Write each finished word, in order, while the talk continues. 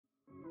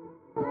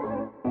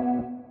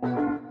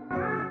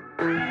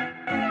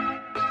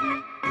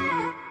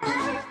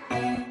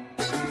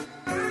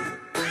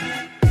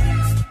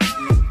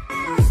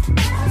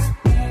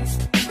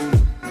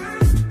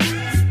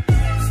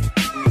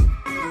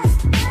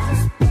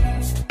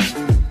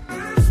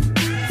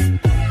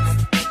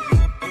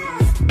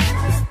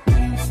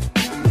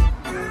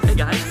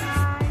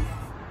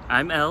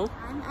I'm Elle.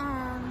 I'm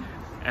Anne.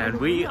 And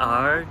we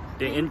are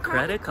the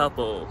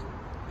Incredicouple.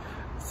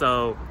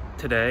 So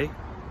today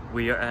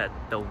we are at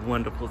the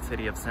wonderful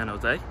city of San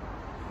Jose.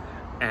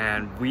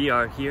 And we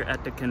are here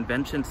at the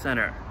convention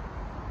center.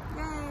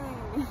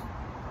 Yay!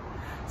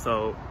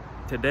 So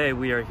today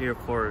we are here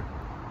for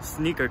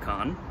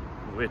SneakerCon,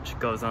 which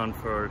goes on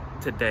for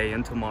today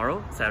and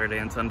tomorrow, Saturday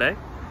and Sunday.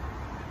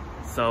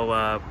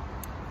 So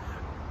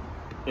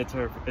it's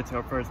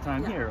our first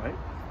time here, right?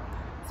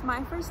 It's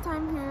my first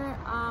time here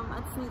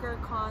at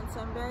SneakerCon, so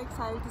I'm very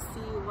excited to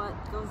see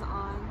what goes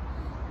on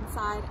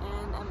inside,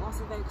 and I'm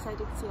also very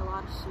excited to see a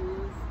lot of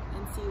shoes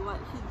and see what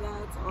he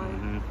gets. Or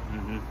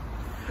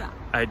yeah.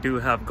 I do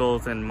have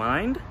goals in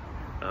mind.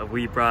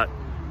 We brought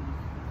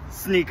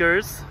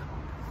sneakers.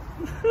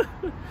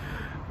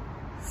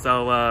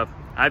 So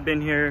I've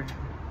been here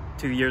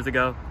 2 years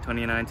ago,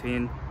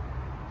 2019,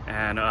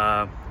 and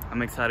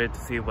I'm excited to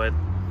see what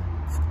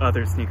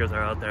other sneakers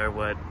are out there,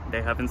 what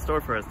they have in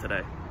store for us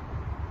today.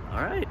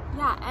 All right.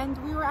 Yeah, and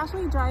we were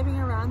actually driving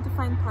around to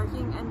find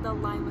parking, and the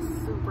line was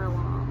super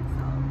long.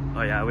 So.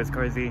 Oh yeah, it was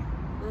crazy.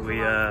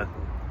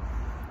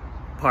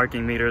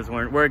 Parking meters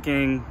weren't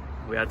working.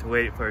 We had to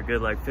wait for a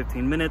good like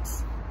 15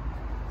 minutes.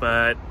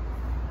 But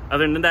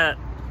other than that,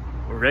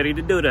 we're ready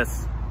to do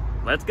this.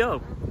 Let's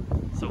go.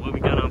 So what we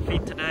got on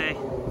feet today?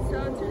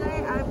 So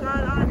today I've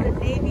got on the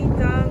navy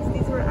dunks.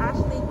 These were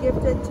actually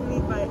gifted to me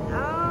by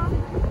Elle.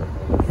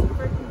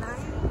 Super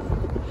nice.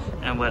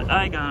 And what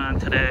I got on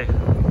today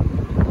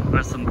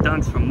are some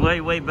dunks from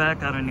way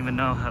back. I don't even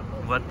know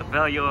what the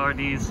value are.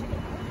 These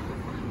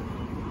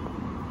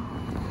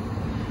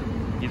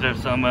are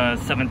some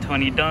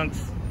 720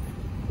 dunks.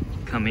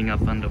 Coming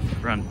up on the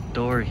front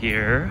door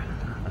here.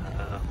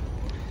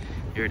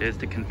 Here it is,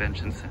 the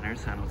convention center,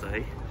 San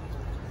Jose.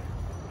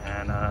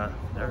 And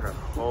there are a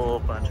whole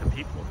bunch of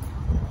people.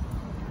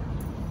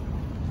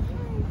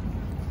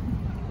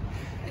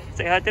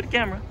 Say hi to the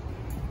camera.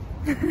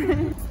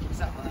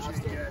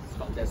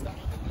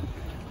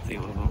 See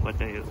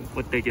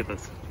what they give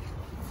us.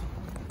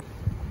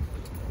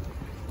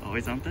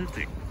 Always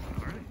authentic.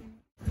 All right.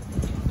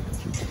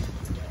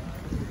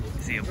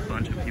 See a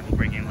bunch of people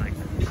bringing like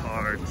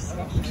cards,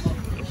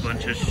 a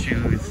bunch of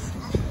shoes.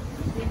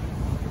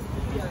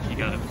 You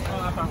got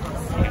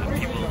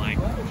people like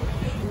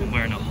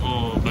wearing a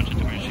whole bunch of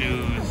different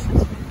shoes.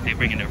 They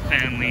bring in their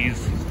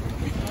families.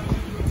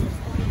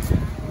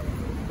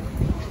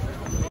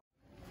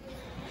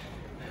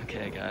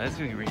 Okay guys,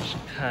 we reached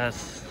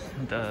past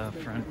the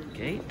front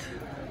gate.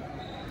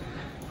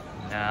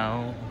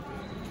 Now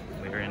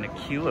we're in a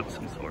queue of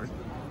some sort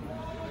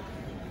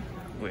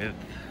with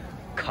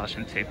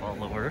caution tape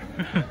all over.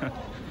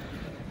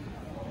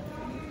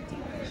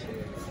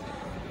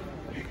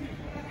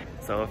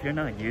 So if you're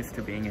not used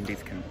to being in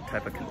these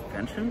type of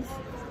conventions,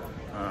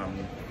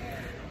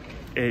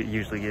 it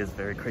usually is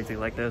very crazy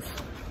like this.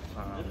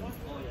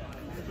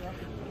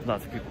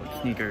 Lots of people with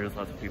sneakers,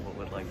 lots of people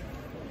with like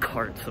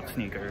carts of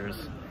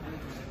sneakers.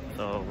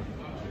 So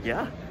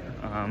yeah,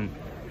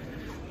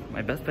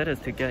 my best bet is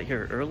to get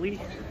here early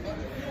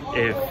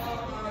if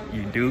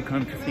you do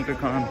come to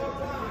SneakerCon.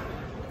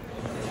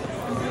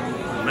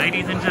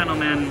 Ladies and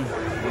gentlemen,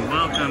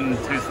 welcome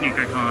to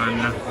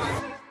SneakerCon.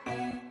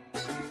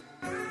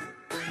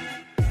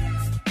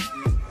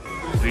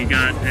 We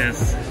got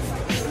this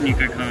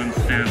SneakerCon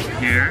stamp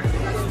here.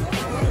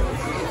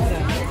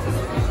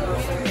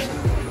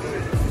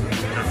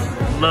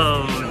 Just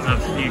loads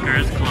of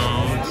sneakers,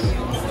 clothes.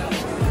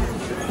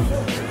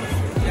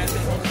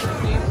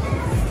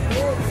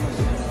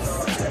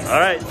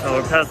 Alright, so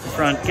we're past the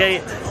front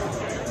gate.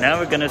 Now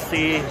we're gonna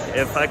see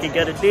if I can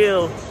get a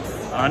deal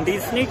on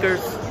these sneakers.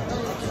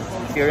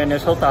 Your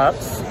initial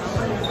thoughts?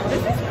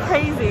 This is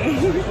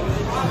crazy.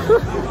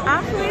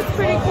 Actually, it's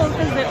pretty cool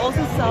because they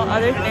also sell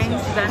other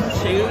things than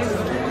shoes.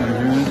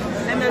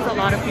 And there's a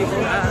lot of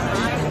people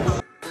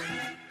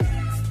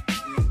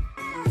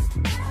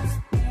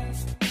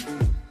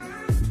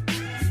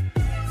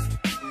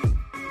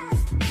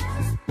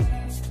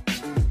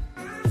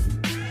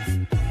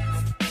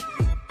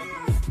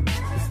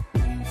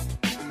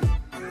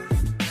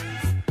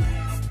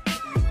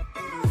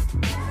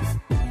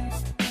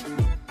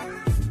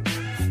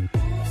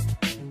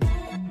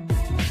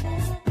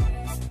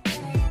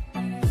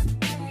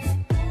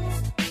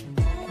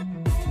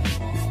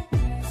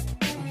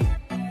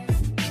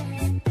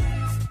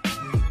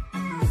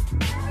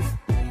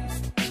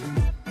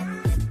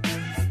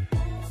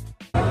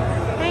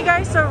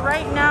So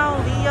right now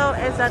Leo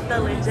is at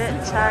the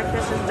legit check.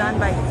 This is done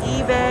by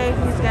eBay.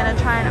 He's gonna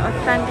try and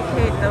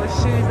authenticate those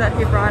shoes that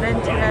he brought in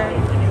today.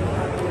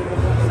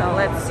 So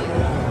let's see.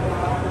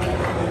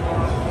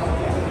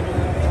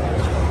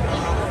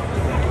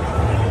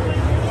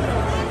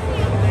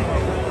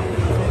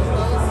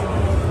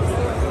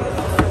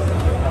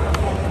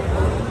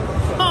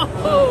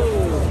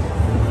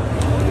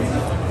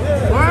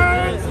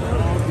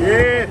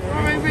 Yeah.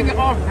 You bringing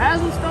all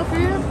Basil stuff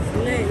here?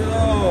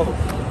 No.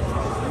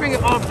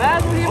 Bringing all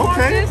Basil here,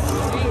 okay. Marcus?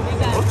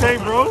 Okay,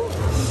 bro.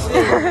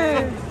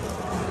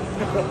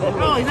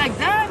 Oh, you like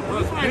that?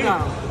 What's my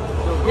now?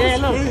 Yeah,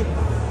 look.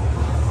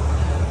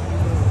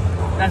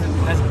 That's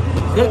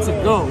good to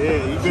go. Yeah,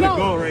 you good to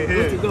go right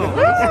here. Good to go.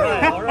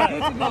 All right.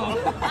 Good to go.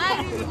 I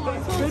didn't even want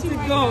to Good to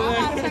right go, now. man. I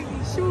gotta check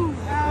these shoes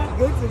out.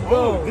 Good to go.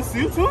 Oh, this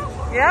you too?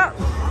 Yep.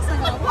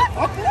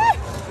 Okay.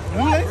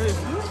 New lace?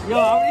 Yo, I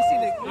already seen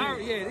the.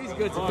 Yeah, these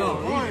good to go.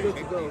 These good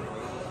to go.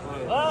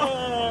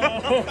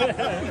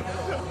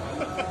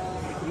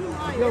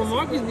 Yo,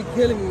 Marcus be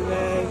killing me,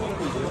 man.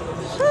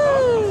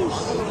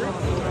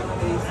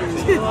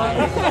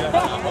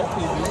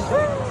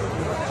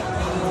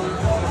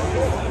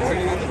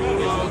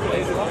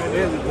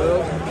 There we go.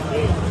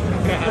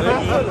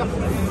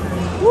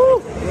 Woo!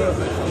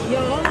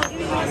 Yo,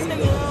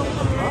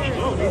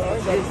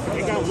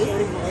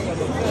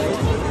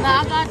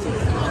 Nah, I got you.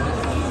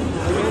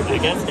 I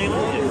guess they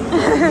love you.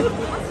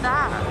 What's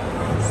that?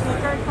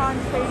 SneakerCon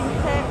trading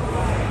kit?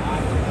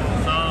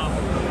 So,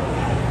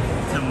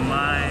 to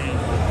my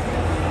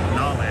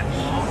knowledge,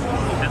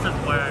 this is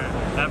where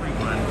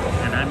everyone,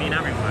 and I mean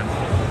everyone,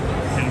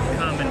 can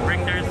come and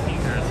bring their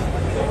sneakers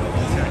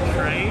to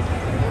trade,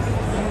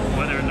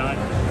 whether or not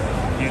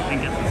you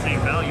think it's the same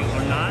value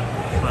or not,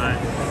 but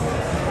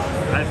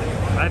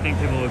I think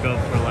people will go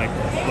for like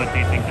what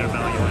they think their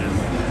value is.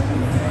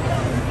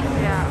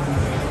 Yeah.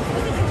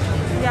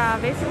 Yeah,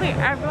 basically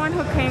everyone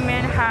who came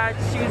in had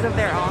shoes of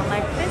their own.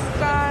 Like this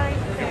guy.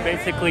 You're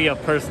basically a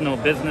personal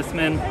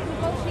businessman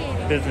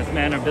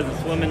or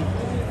businesswoman.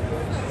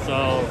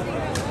 So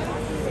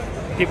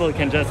people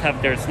can just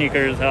have their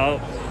sneakers out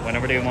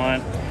whenever they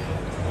want.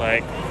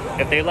 Like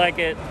if they like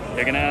it,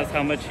 they're gonna ask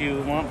how much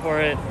you want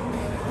for it.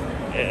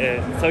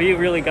 So you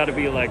really got to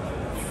be like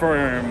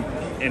firm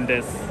in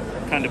this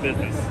kind of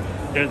business.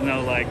 There's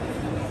no like,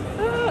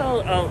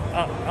 oh,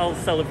 I'll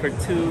sell it for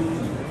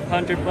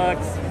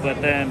 $200,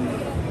 but then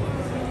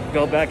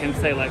go back and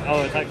say like,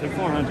 oh, it's actually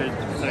 400.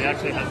 So you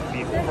actually have to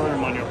be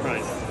firm on your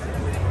price.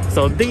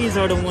 So these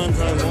are the ones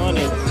I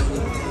wanted,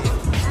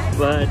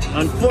 but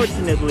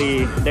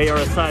unfortunately they are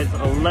a size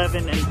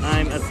 11 and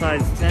I'm a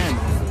size 10.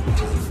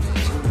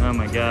 Oh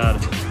my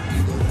god.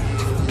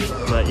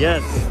 But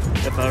yes,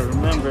 if I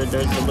remember,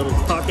 there's a little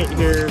pocket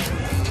here,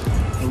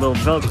 a little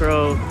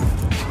Velcro.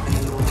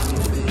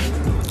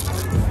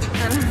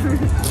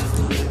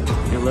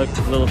 You look,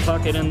 a little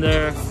pocket in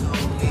there.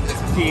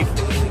 Keep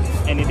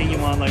anything you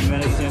want, like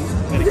medicine.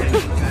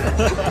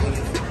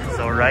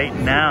 So right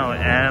now,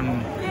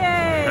 Em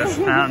has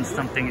found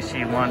something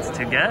she wants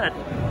to get.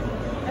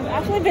 I've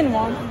actually been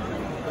wanting.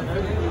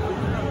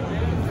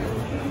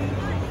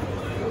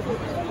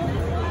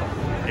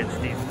 It's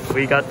these.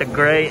 We got the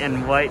gray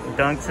and white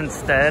dunks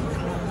instead.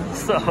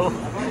 So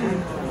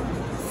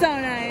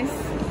nice.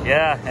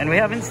 yeah, and we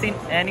haven't seen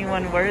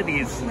anyone wear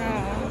these.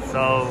 No.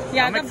 So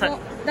Yeah, I'm excited.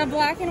 the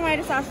black and white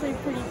is actually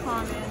pretty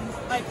common.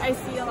 Like I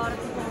see a lot of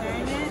people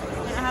wearing it,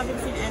 and I haven't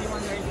seen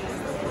anyone wear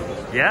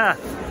these. Yeah,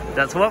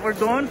 that's what we're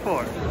going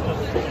for.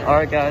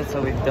 Alright guys,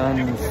 so we've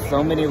done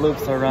so many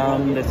loops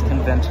around this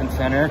convention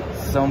center.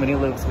 So many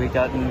loops we've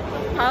gotten.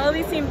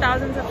 Probably seen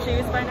thousands of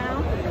shoes by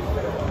now.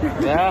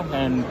 Yeah,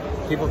 and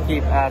people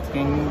keep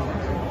asking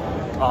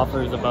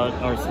offers about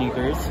our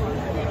sneakers.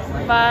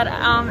 But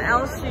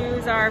L's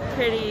shoes are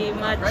pretty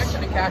much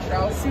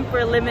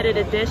super limited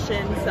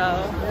edition,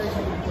 so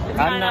it's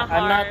kind of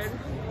hard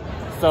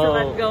to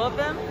let go of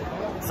them.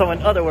 So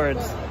in other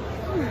words,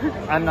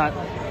 I'm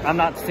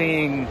not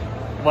seeing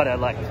what I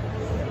like.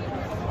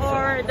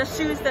 Or the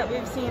shoes that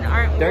we've seen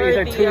aren't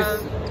They're worthy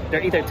of.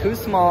 They're either too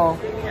small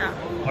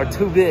or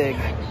too big.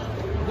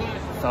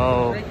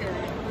 So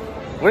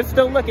we're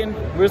still looking.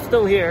 We're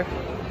still here.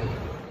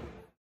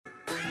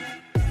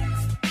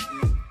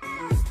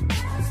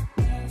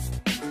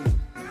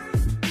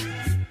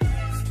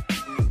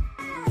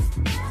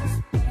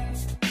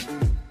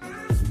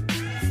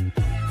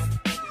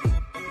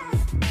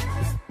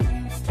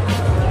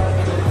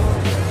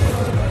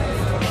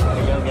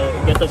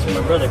 Get this from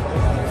my brother.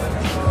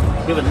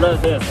 He would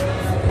love this. 50.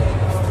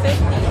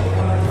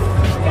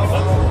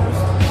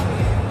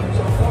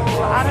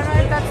 I don't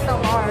know if that's the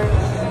large.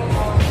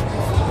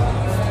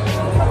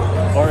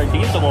 Or are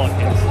these the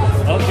walk-ins?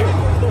 Oh, here.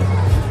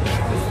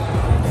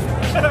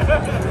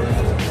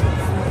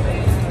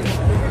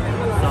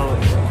 So,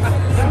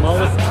 small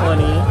is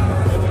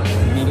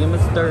 20, medium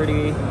is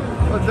 30.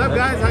 What's up,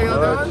 guys? How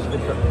y'all doing?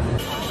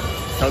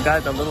 So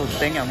guys, a little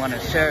thing I want to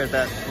share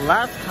that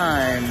last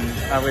time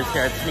I was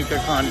here at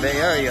SneakerCon Bay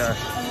Area,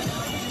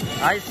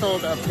 I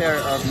sold a pair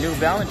of New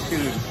Balance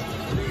shoes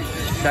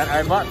that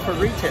I bought for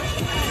retail.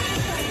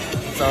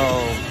 So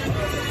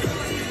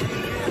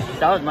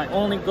that was my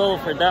only goal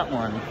for that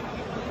one.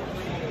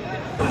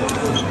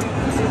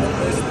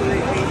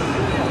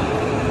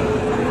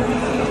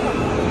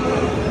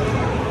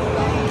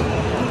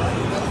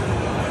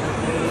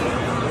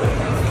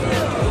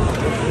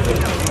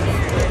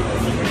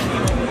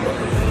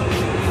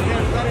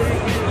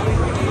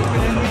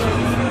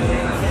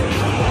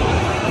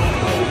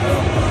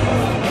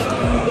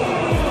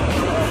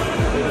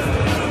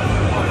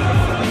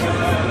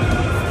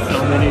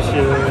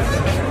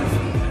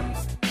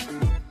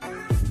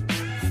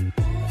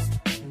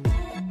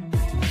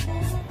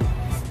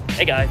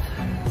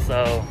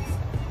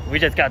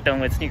 just got done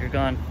with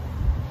SneakerCon. We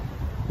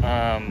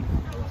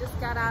just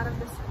got out of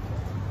this.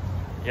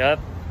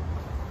 Yep.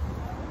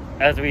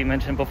 As we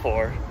mentioned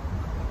before,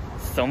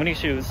 so many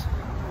shoes.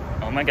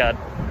 Oh my god.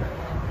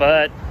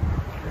 But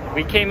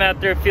we came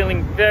out there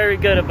feeling very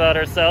good about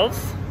ourselves.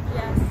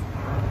 Yes.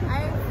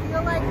 I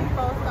feel like we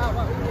both got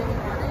what we really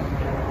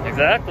wanted.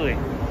 Exactly.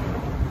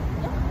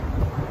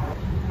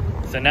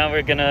 So now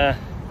we're gonna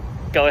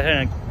go ahead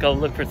and go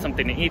look for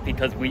something to eat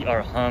because we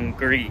are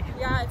hungry.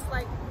 Yeah, it's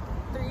like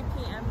 3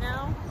 p.m.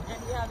 now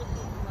and we haven't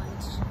eaten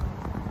lunch.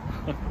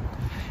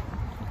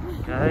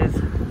 Guys,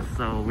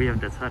 so we have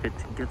decided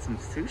to get some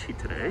sushi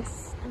today.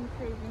 Yes, I'm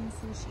craving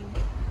sushi.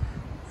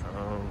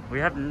 So we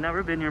have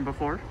never been here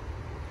before.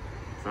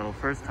 So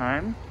first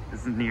time.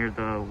 This is near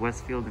the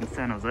Westfield in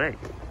San Jose.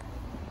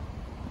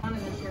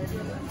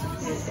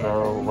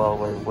 So while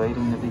we're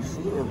waiting to be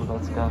seated,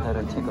 let's go ahead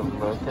and take a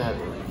look at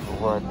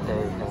what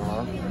they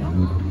have.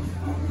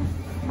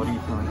 What are you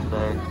feeling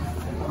today?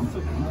 I'm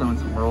feeling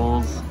some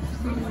rolls.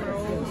 Some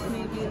rolls,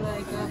 maybe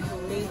like a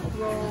baked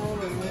roll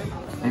or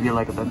maybe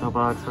like a bento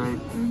box, right?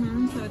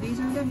 So these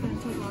are the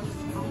bento box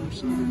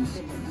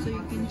options. So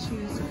you can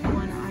choose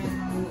one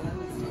item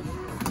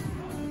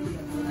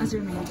as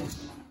your main dish.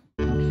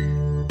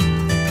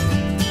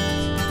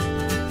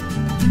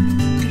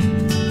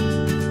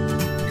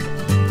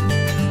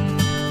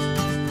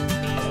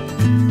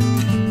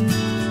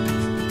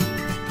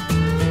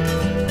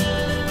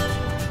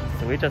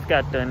 We just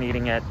got done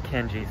eating at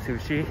Kenji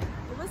Sushi. It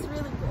was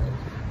really good.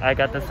 I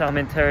got the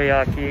salmon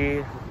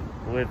teriyaki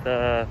with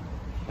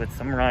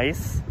some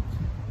rice.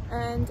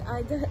 And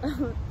I got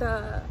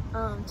the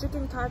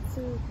chicken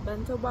katsu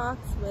bento box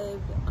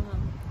with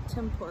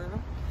tempura.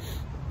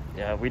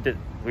 Yeah, we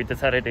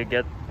decided to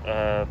get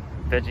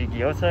veggie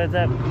gyoza. Is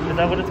that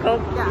what it's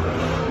called?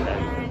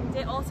 Yeah. And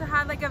they also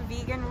had like a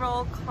vegan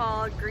roll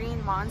called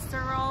Green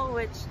Monster Roll,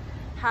 which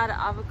had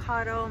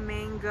avocado,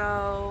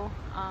 mango,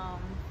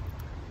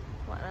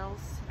 what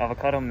else?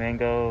 Avocado,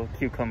 mango,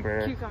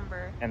 cucumber.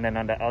 Cucumber. And then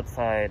on the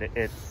outside,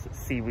 it's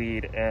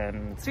seaweed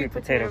and sweet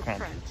potato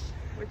crunch.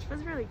 Which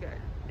was really good.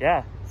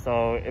 Yeah,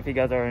 so if you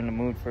guys are in the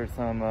mood for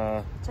some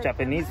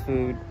Japanese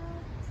food,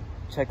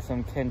 check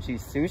some Kenji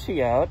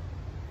Sushi out.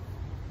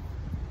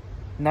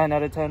 9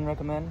 out of 10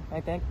 recommend,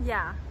 I think.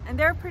 Yeah, and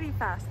they're pretty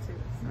fast too.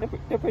 So.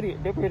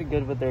 They're pretty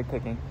good with their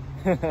cooking.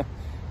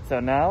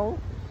 So now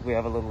we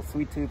have a little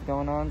sweet tooth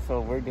going on,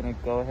 so we're gonna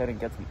go ahead and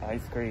get some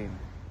ice cream.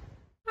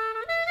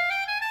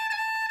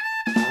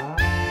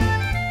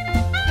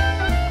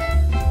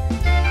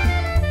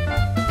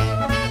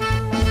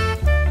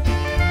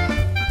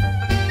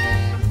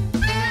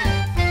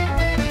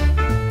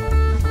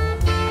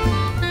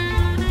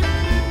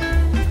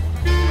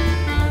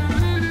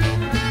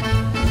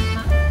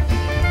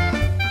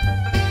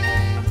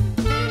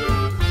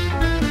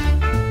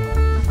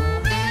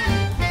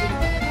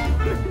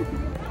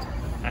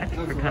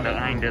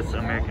 This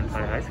American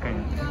Pie ice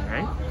cream,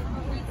 right?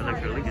 It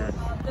looks really good.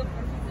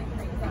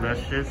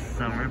 Luscious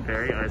summer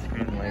berry ice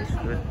cream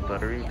laced with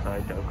buttery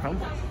pie dough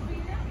crumbles.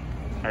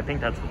 I think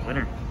that's the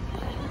winner.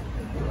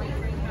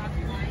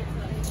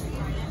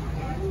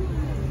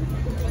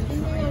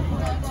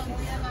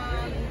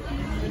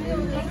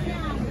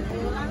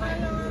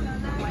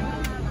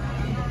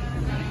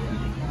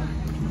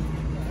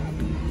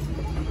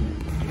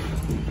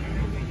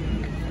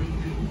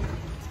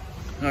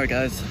 Alright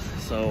guys,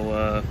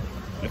 so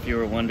if you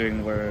were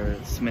wondering where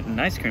Smitten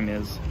Ice Cream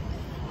is,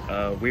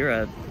 we're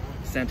at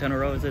Santana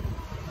Row, is it?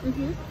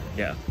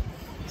 Yeah.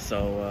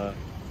 So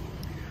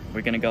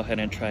we're gonna go ahead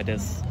and try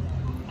this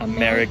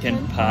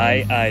American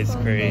Pie ice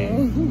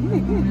cream.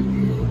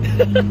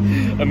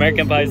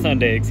 American Pie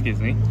Sundae,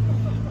 excuse me.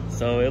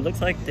 So it looks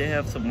like they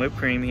have some whipped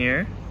cream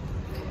here,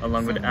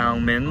 along with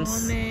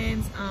almonds.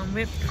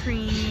 Whipped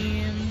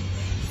cream,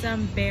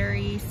 some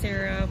berry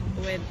syrup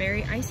with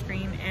berry ice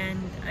cream,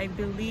 and I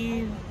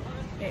believe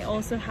it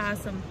also has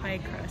some pie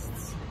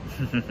crusts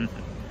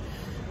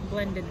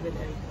blended with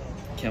it.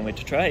 Can't wait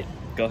to try it.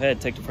 Go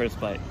ahead, take the first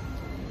bite.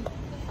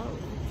 Oh,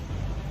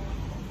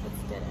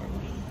 let's get it.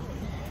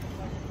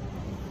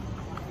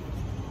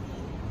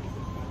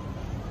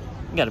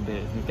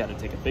 You gotta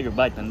take a bigger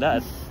bite than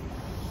that.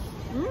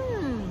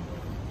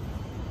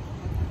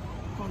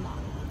 Hold on.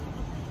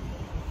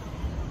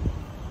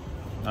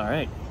 All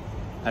right,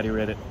 how do you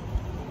rate it?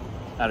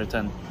 Out of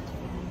 10.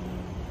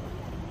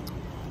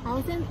 I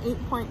was in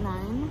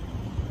 8.9.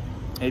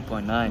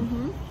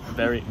 8.9.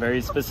 Very,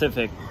 very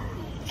specific.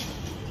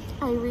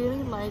 I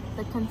really like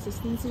the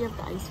consistency of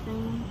the ice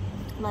cream.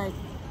 Like,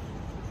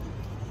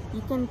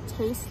 you can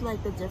taste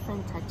like the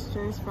different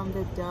textures from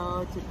the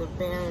dough to the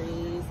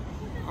berries,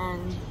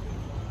 and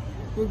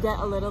you get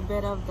a little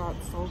bit of that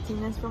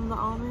saltiness from the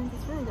almonds.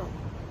 It's really good.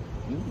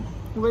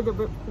 With the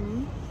whipped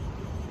cream.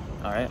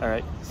 All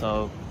right.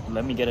 So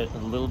let me get a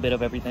little bit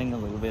of everything. A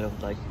little bit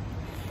of like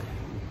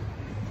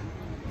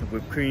the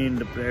whipped cream,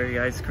 the berry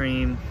ice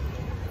cream,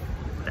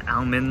 the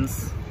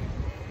almonds.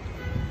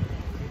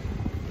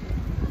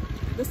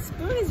 The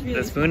spoon is really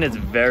The spoon small. is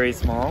very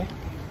small.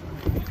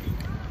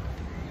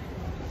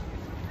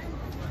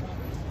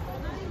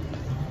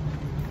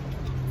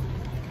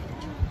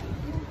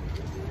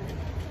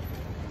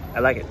 I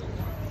like it.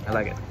 I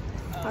like it.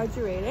 How'd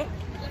you rate it?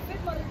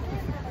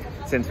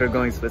 Since we're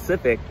going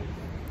specific,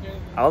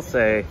 I'll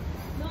say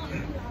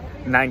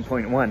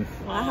 9.1.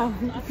 Wow.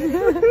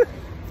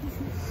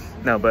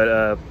 No,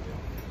 but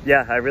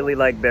yeah, I really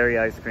like berry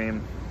ice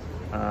cream.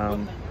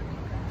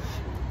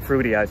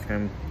 Fruity ice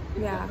cream,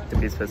 Yeah. to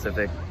be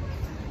specific.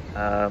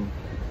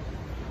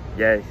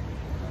 Yeah,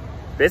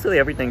 basically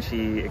everything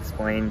she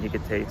explained, you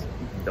could taste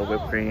the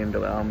whipped cream,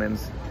 the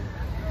almonds,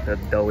 the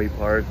doughy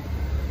part.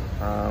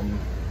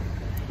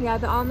 Yeah,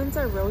 the almonds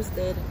are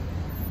roasted,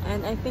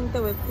 and I think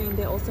the whipped cream,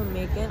 they also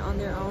make it on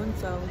their own,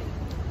 so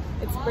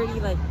it's pretty,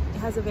 like, it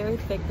has a very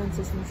thick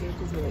consistency,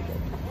 which is really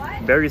good.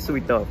 Very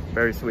sweet though,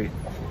 very sweet.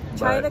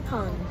 Try But the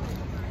cone.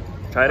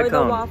 try the Or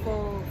cone. the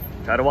waffle.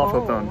 Try the waffle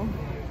bowl. cone.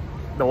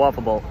 The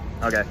waffle bowl.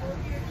 Okay.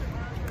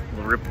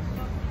 Rip.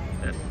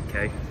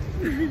 Okay.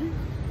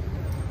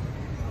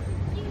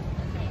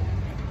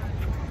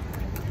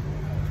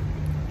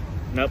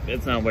 Nope,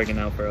 it's not working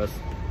out for us.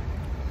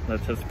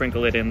 Let's just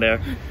sprinkle it in there.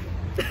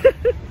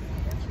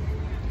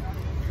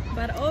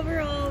 But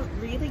overall,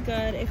 really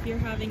good. If you're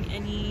having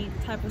any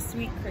type of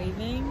sweet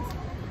cravings,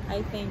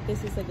 I think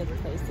this is a good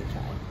place to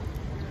try.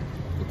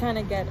 You kind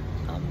of get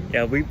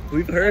Yeah, we've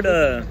heard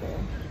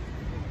everything.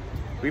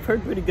 we've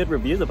heard pretty good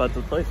reviews about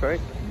this place,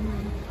 right?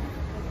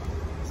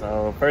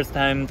 So first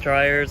time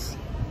triers,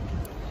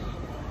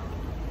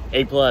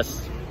 A+.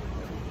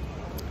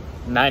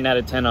 9 out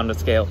of 10 on the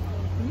scale.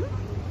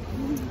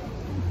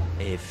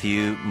 A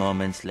few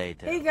moments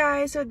later. Hey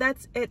guys, so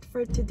that's it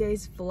for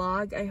today's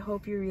vlog. I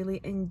hope you really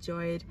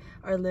enjoyed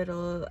our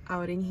little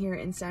outing here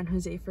in San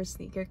Jose for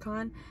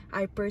SneakerCon.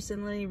 I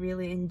personally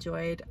really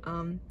enjoyed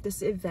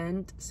this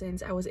event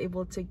since I was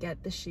able to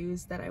get the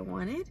shoes that I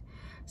wanted.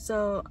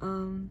 So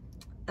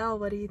Elle,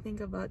 what do you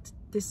think about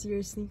this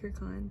year's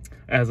SneakerCon?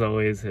 As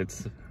always,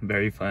 it's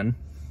very fun,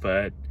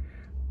 but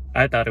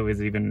I thought it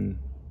was even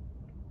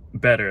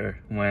better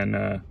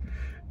when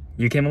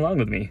you came along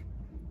with me.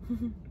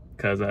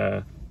 Because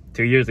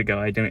 2 years ago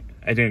I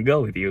didn't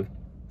go with you,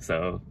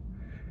 so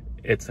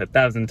it's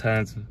 1,000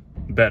 times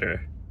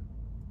better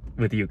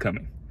with you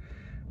coming.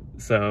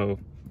 So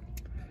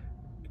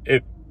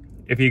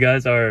if you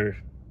guys are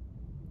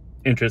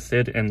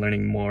interested in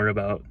learning more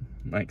about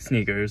like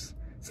sneakers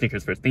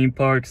for theme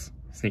parks,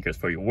 sneakers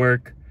for your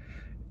work,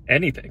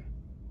 anything,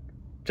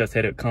 just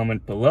hit a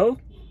comment below.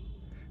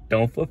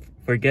 Don't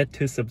forget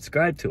to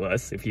subscribe to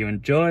us if you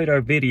enjoyed our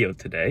video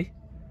today.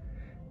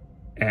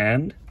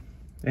 And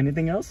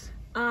anything else?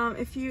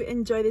 If you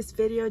enjoyed this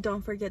video,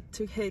 don't forget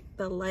to hit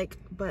the like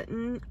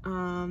button,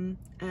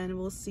 and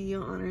we'll see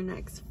you on our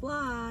next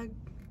vlog.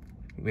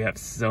 We have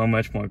so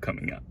much more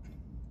coming up.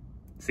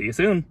 See you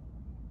soon.